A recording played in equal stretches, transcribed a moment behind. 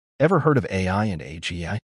Ever heard of AI and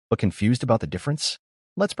AGI, but confused about the difference?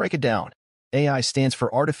 Let's break it down. AI stands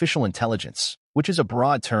for artificial intelligence, which is a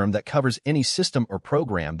broad term that covers any system or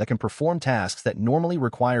program that can perform tasks that normally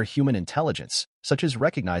require human intelligence, such as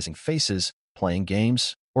recognizing faces, playing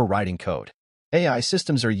games, or writing code. AI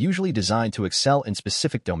systems are usually designed to excel in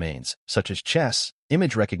specific domains, such as chess,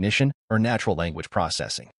 image recognition, or natural language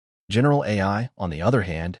processing. General AI, on the other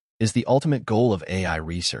hand, is the ultimate goal of AI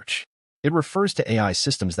research. It refers to AI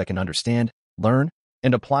systems that can understand, learn,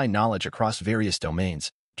 and apply knowledge across various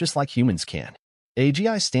domains, just like humans can.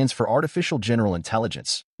 AGI stands for Artificial General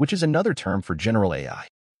Intelligence, which is another term for general AI.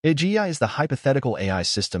 AGI is the hypothetical AI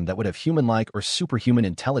system that would have human-like or superhuman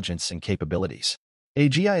intelligence and capabilities.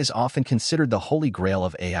 AGI is often considered the holy grail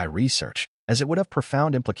of AI research, as it would have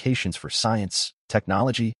profound implications for science,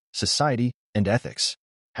 technology, society, and ethics.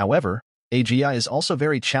 However, AGI is also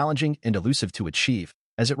very challenging and elusive to achieve,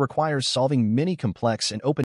 as it requires solving many complex and open